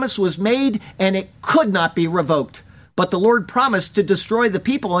 The promise was made and it could not be revoked. But the Lord promised to destroy the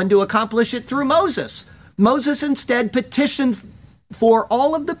people and to accomplish it through Moses. Moses instead petitioned for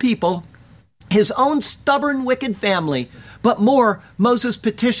all of the people, his own stubborn, wicked family. But more, Moses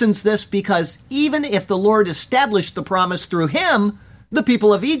petitions this because even if the Lord established the promise through him, The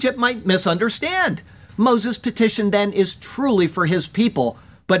people of Egypt might misunderstand. Moses' petition then is truly for his people,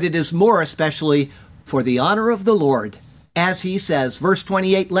 but it is more especially for the honor of the Lord. As he says, verse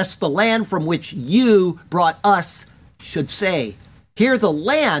 28, lest the land from which you brought us should say. Here the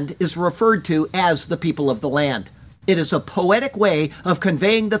land is referred to as the people of the land. It is a poetic way of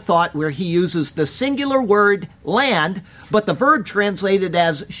conveying the thought where he uses the singular word land, but the verb translated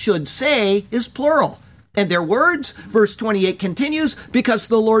as should say is plural. And their words, verse 28 continues, because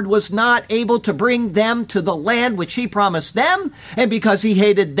the Lord was not able to bring them to the land which he promised them, and because he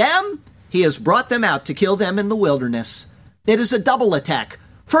hated them, he has brought them out to kill them in the wilderness. It is a double attack.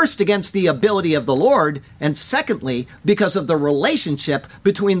 First, against the ability of the Lord, and secondly, because of the relationship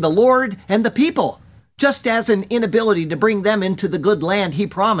between the Lord and the people. Just as an inability to bring them into the good land he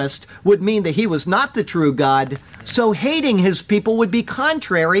promised would mean that he was not the true God, so hating his people would be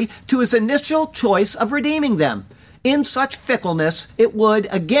contrary to his initial choice of redeeming them. In such fickleness, it would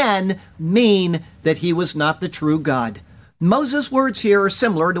again mean that he was not the true God. Moses' words here are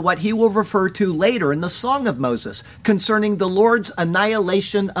similar to what he will refer to later in the Song of Moses concerning the Lord's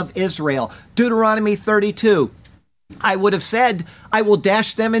annihilation of Israel. Deuteronomy 32. I would have said, I will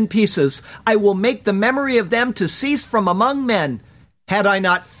dash them in pieces. I will make the memory of them to cease from among men. Had I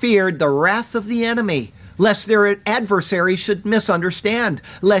not feared the wrath of the enemy, lest their adversaries should misunderstand,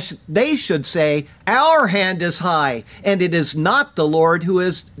 lest they should say, our hand is high, and it is not the Lord who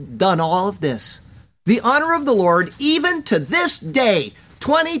has done all of this. The honor of the Lord, even to this day,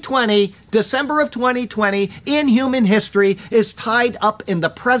 2020, December of 2020, in human history, is tied up in the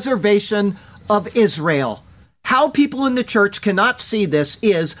preservation of Israel. How people in the church cannot see this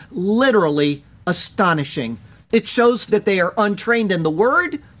is literally astonishing. It shows that they are untrained in the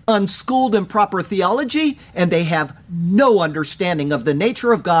word, unschooled in proper theology, and they have no understanding of the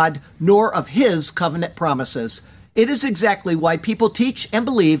nature of God nor of his covenant promises. It is exactly why people teach and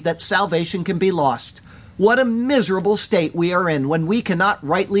believe that salvation can be lost. What a miserable state we are in when we cannot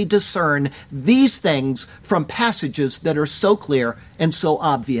rightly discern these things from passages that are so clear and so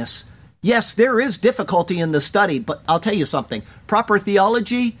obvious. Yes, there is difficulty in the study, but I'll tell you something. Proper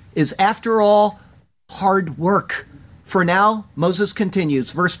theology is, after all, hard work. For now, Moses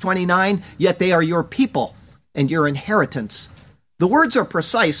continues, verse 29, yet they are your people and your inheritance. The words are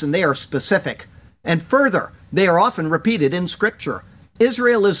precise and they are specific. And further, they are often repeated in Scripture.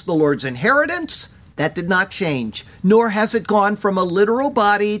 Israel is the Lord's inheritance. That did not change, nor has it gone from a literal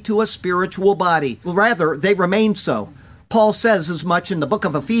body to a spiritual body. Rather, they remain so. Paul says as much in the book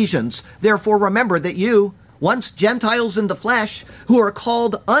of Ephesians, therefore remember that you, once Gentiles in the flesh, who are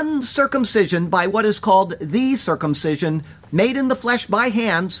called uncircumcision by what is called the circumcision, made in the flesh by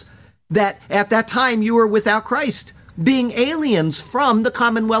hands, that at that time you were without Christ, being aliens from the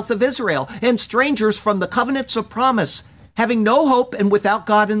commonwealth of Israel and strangers from the covenants of promise, having no hope and without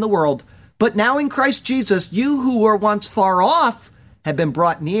God in the world. But now in Christ Jesus, you who were once far off have been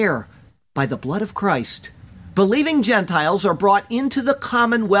brought near by the blood of Christ. Believing Gentiles are brought into the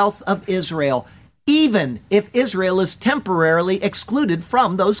commonwealth of Israel, even if Israel is temporarily excluded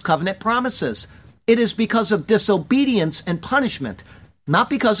from those covenant promises. It is because of disobedience and punishment, not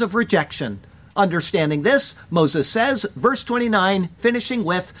because of rejection. Understanding this, Moses says, verse 29, finishing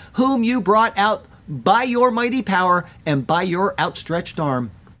with, whom you brought out by your mighty power and by your outstretched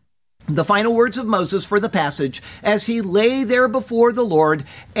arm. The final words of Moses for the passage, as he lay there before the Lord,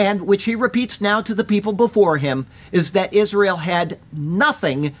 and which he repeats now to the people before him, is that Israel had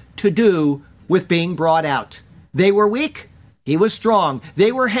nothing to do with being brought out. They were weak, he was strong.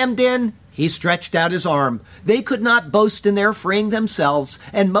 They were hemmed in, he stretched out his arm. They could not boast in their freeing themselves,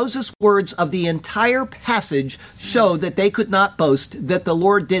 and Moses' words of the entire passage show that they could not boast that the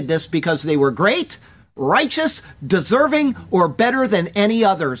Lord did this because they were great, righteous, deserving, or better than any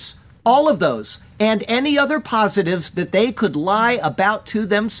others. All of those and any other positives that they could lie about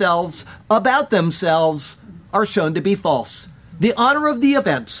themselves, are shown to be false. The honor of the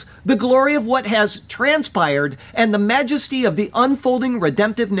events, the glory of what has transpired, and the majesty of the unfolding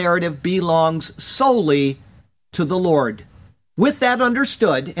redemptive narrative belongs solely to the Lord. With that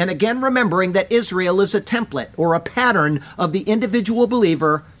understood, and again remembering that Israel is a template or a pattern of the individual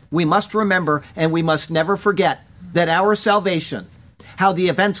believer, we must remember and we must never forget that our salvation, how the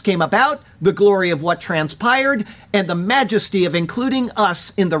events came about, the glory of what transpired, and the majesty of including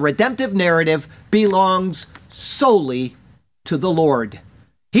us in the redemptive narrative belongs solely to the Lord.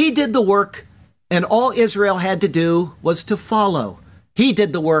 He did the work, and all Israel had to do was to follow. He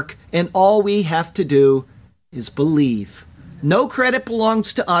did the work, and all we have to do is believe. No credit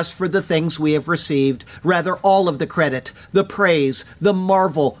belongs to us for the things we have received. Rather, all of the credit, the praise, the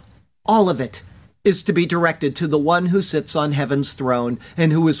marvel, all of it is to be directed to the one who sits on heaven's throne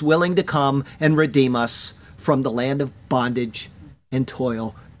and who is willing to come and redeem us from the land of bondage and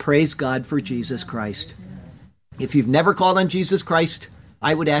toil. Praise God for Jesus Christ. If you've never called on Jesus Christ,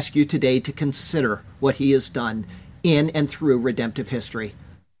 I would ask you today to consider what he has done in and through redemptive history.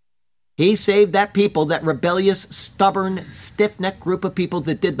 He saved that people, that rebellious, stubborn, stiff-necked group of people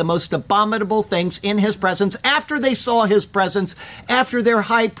that did the most abominable things in his presence after they saw his presence, after their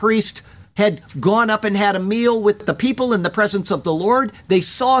high priest had gone up and had a meal with the people in the presence of the Lord. They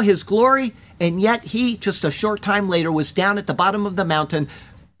saw his glory, and yet he, just a short time later, was down at the bottom of the mountain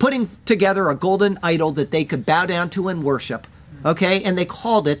putting together a golden idol that they could bow down to and worship. Okay? And they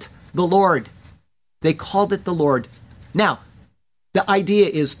called it the Lord. They called it the Lord. Now, the idea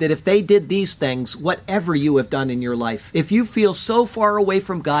is that if they did these things, whatever you have done in your life, if you feel so far away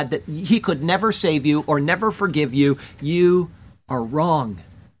from God that he could never save you or never forgive you, you are wrong.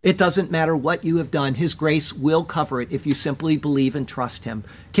 It doesn't matter what you have done. His grace will cover it if you simply believe and trust him.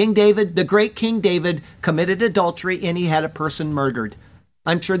 King David, the great King David, committed adultery and he had a person murdered.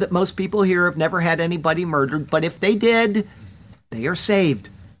 I'm sure that most people here have never had anybody murdered, but if they did, they are saved.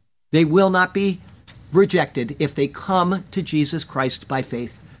 They will not be rejected if they come to Jesus Christ by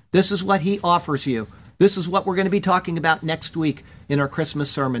faith. This is what he offers you. This is what we're going to be talking about next week in our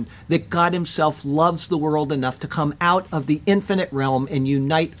Christmas sermon, that God himself loves the world enough to come out of the infinite realm and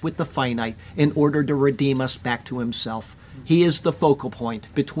unite with the finite in order to redeem us back to himself. He is the focal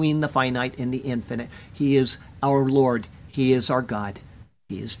point between the finite and the infinite. He is our Lord. He is our God.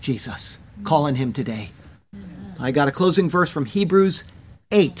 He is Jesus. Call on him today. I got a closing verse from Hebrews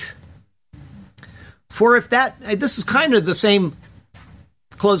 8. For if this is kind of the same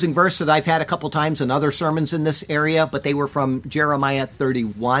closing verse that I've had a couple times in other sermons in this area, but they were from Jeremiah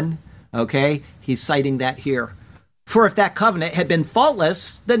 31. Okay? He's citing that here. For if that covenant had been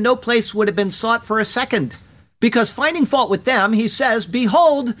faultless, then no place would have been sought for a second. Because finding fault with them, he says,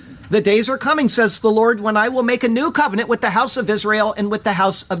 behold, the days are coming, says the Lord, when I will make a new covenant with the house of Israel and with the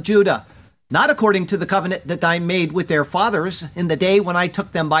house of Judah. Not according to the covenant that I made with their fathers in the day when I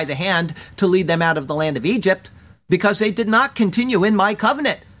took them by the hand to lead them out of the land of Egypt, because they did not continue in my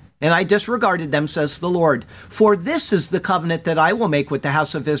covenant, and I disregarded them, says the Lord. For this is the covenant that I will make with the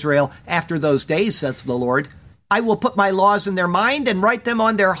house of Israel after those days, says the Lord. I will put my laws in their mind and write them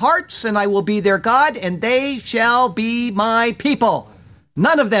on their hearts, and I will be their God, and they shall be my people.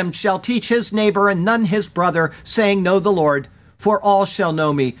 None of them shall teach his neighbor and none his brother, saying, Know the Lord. For all shall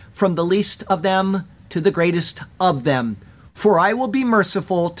know me, from the least of them to the greatest of them. For I will be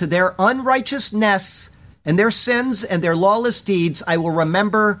merciful to their unrighteousness, and their sins and their lawless deeds I will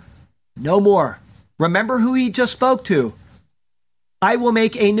remember no more. Remember who he just spoke to. I will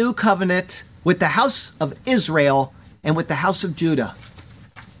make a new covenant with the house of Israel and with the house of Judah.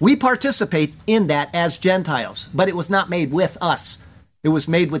 We participate in that as Gentiles, but it was not made with us. It was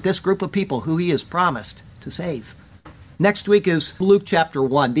made with this group of people who he has promised to save. Next week is Luke chapter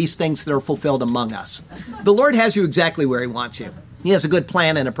 1, these things that are fulfilled among us. The Lord has you exactly where he wants you. He has a good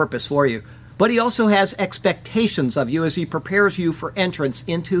plan and a purpose for you, but he also has expectations of you as he prepares you for entrance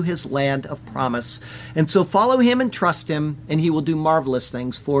into his land of promise. And so follow him and trust him, and he will do marvelous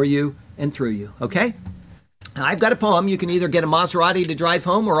things for you and through you, okay? Now, I've got a poem. You can either get a Maserati to drive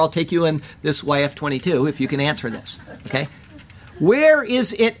home, or I'll take you in this YF-22 if you can answer this, okay? Where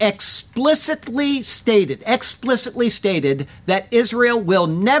is it explicitly stated that Israel will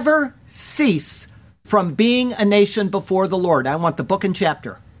never cease from being a nation before the Lord? I want the book and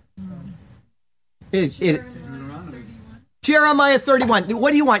chapter. Jeremiah 31. What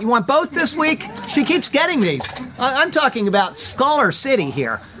do you want? You want both this week? She keeps getting these. I'm talking about Scholar City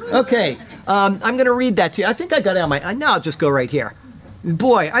here. Okay, I'm going to read that to you. I think I got it on my... Now I'll just go right here.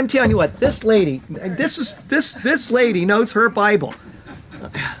 Boy, I'm telling you what, this lady knows her Bible.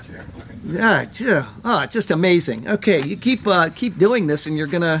 Yeah, just amazing. Okay, you keep doing this, and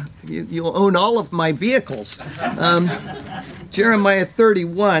you'll own all of my vehicles. Jeremiah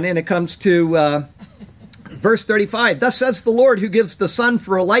 31, and it comes to verse 35. Thus says the Lord, who gives the sun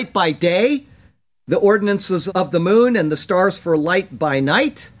for a light by day, the ordinances of the moon and the stars for light by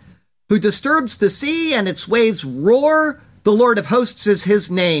night, who disturbs the sea and its waves roar. The Lord of hosts is his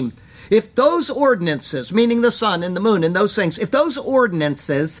name. If those ordinances, meaning the sun and the moon and those things, if those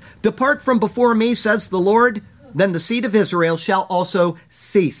ordinances depart from before me, says the Lord, then the seed of Israel shall also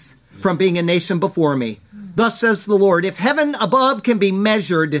cease from being a nation before me. Thus says the Lord, if heaven above can be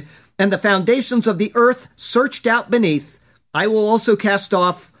measured and the foundations of the earth searched out beneath, I will also cast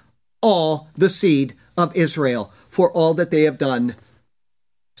off all the seed of Israel for all that they have done,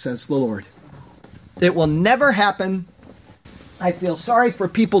 says the Lord. It will never happen I feel sorry for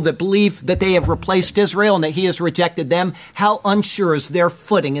people that believe that they have replaced Israel and that he has rejected them. How unsure is their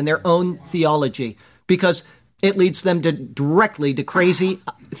footing in their own theology? Because it leads them directly to crazy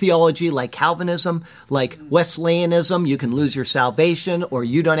theology like Calvinism, like Wesleyanism. You can lose your salvation, or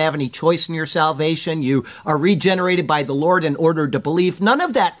you don't have any choice in your salvation. You are regenerated by the Lord in order to believe. None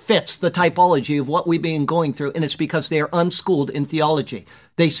of that fits the typology of what we've been going through, and it's because they are unschooled in theology.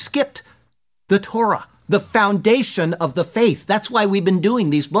 They skipped the Torah, the foundation of the faith. That's why we've been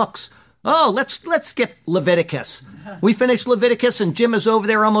doing these books. Oh, let's skip Leviticus. We finished Leviticus and Jim is over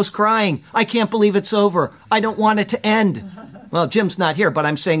there almost crying. I can't believe it's over. I don't want it to end. Well, Jim's not here, but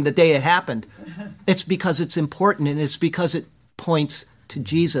I'm saying the day it happened. It's because it's important, and it's because it points to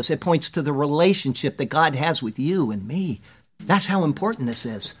Jesus. It points to the relationship that God has with you and me. That's how important this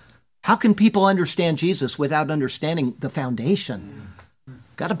is. How can people understand Jesus without understanding the foundation?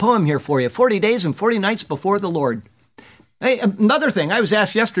 Got a poem here for you. 40 days and 40 nights before the Lord. Hey, another thing, I was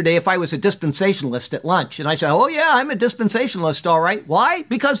asked yesterday if I was a dispensationalist at lunch, and I said, oh yeah, I'm a dispensationalist, all right. Why?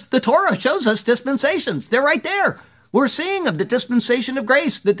 Because the Torah shows us dispensations. They're right there. We're seeing them, the dispensation of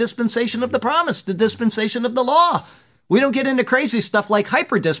grace, the dispensation of the promise, the dispensation of the law. We don't get into crazy stuff like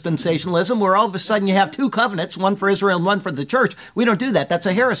hyper-dispensationalism, where all of a sudden you have two covenants, one for Israel and one for the church. We don't do that. That's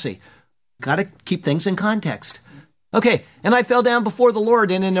a heresy. Got to keep things in context. Okay, and I fell down before the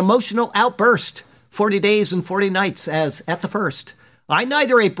Lord in an emotional outburst. 40 days and 40 nights as at the first. I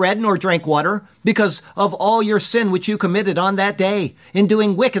neither ate bread nor drank water because of all your sin which you committed on that day in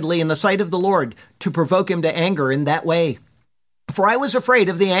doing wickedly in the sight of the Lord to provoke him to anger in that way. For I was afraid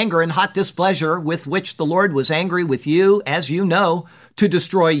of the anger and hot displeasure with which the Lord was angry with you, as you know, to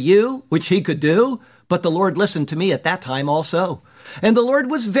destroy you, which he could do. But the Lord listened to me at that time also. And the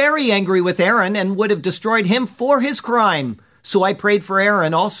Lord was very angry with Aaron and would have destroyed him for his crime. So I prayed for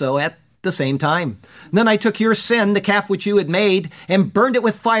Aaron also at the same time. Then I took your sin, the calf which you had made, and burned it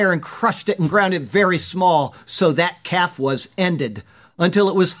with fire and crushed it and ground it very small. So that calf was ended until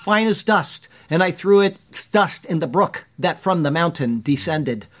it was fine as dust. And I threw its dust in the brook that from the mountain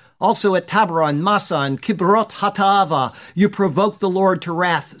descended. Also at Tabaron, Massa, and Kibrot Hatava, you provoked the Lord to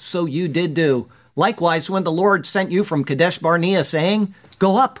wrath, so you did do. Likewise, when the Lord sent you from Kadesh Barnea, saying,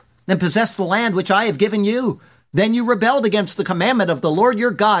 go up and possess the land which I have given you. Then you rebelled against the commandment of the Lord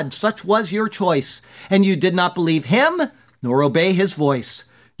your God. Such was your choice. And you did not believe him, nor obey his voice.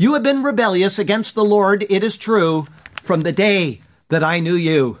 You have been rebellious against the Lord, it is true, from the day that I knew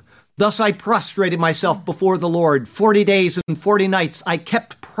you. Thus I prostrated myself before the Lord. 40 days and 40 nights I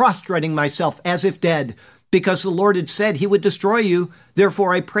kept prostrating myself as if dead, because the Lord had said he would destroy you.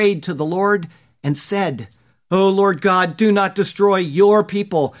 Therefore I prayed to the Lord and said, O Lord God, do not destroy your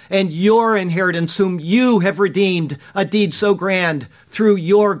people and your inheritance, whom you have redeemed, a deed so grand, through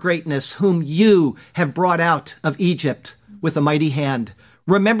your greatness, whom you have brought out of Egypt with a mighty hand.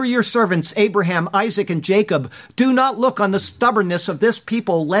 Remember your servants, Abraham, Isaac, and Jacob. Do not look on the stubbornness of this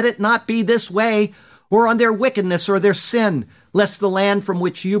people. Let it not be this way, or on their wickedness or their sin, lest the land from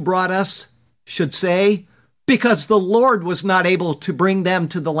which you brought us should say, because the Lord was not able to bring them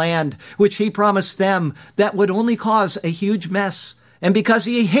to the land which he promised them, that would only cause a huge mess. And because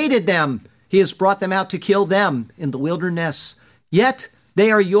he hated them, he has brought them out to kill them in the wilderness. Yet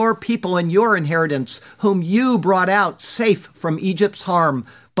they are your people and your inheritance, whom you brought out safe from Egypt's harm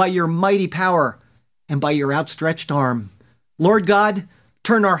by your mighty power and by your outstretched arm. Lord God,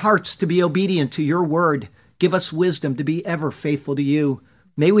 turn our hearts to be obedient to your word. Give us wisdom to be ever faithful to you.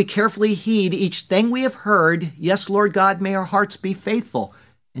 May we carefully heed each thing we have heard. Yes, Lord God, may our hearts be faithful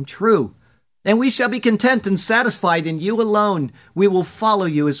and true. And we shall be content and satisfied in you alone. We will follow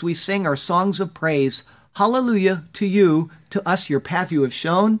you as we sing our songs of praise. Hallelujah to you, to us your path you have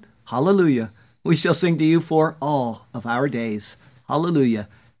shown. Hallelujah. We shall sing to you for all of our days. Hallelujah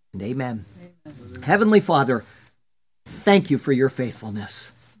and amen. Heavenly Father, thank you for your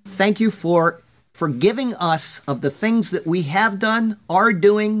faithfulness. Thank you for forgiving us of the things that we have done, are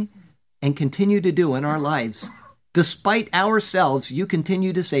doing, and continue to do in our lives. Despite ourselves, you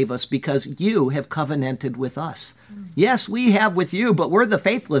continue to save us because you have covenanted with us. Yes, we have with you, but we're the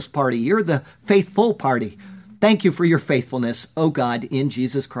faithless party. You're the faithful party. Thank you for your faithfulness, O God, in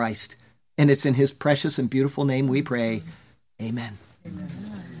Jesus Christ. And it's in his precious and beautiful name we pray. Amen. Amen.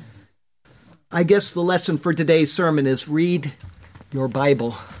 I guess the lesson for today's sermon is read your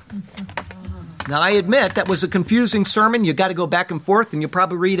Bible. Now, I admit that was a confusing sermon. You got to go back and forth, and you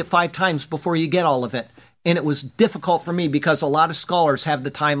probably read it 5 times before you get all of it. And it was difficult for me because a lot of scholars have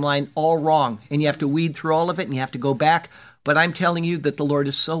the timeline all wrong, and you have to weed through all of it, and you have to go back. But I'm telling you that the Lord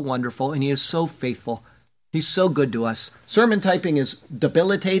is so wonderful, and he is so faithful. He's so good to us. Sermon typing is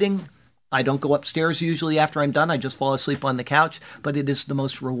debilitating, I don't go upstairs usually after I'm done. I just fall asleep on the couch, but it is the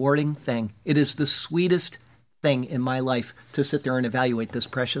most rewarding thing. It is the sweetest thing in my life to sit there and evaluate this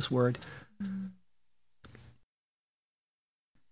precious word.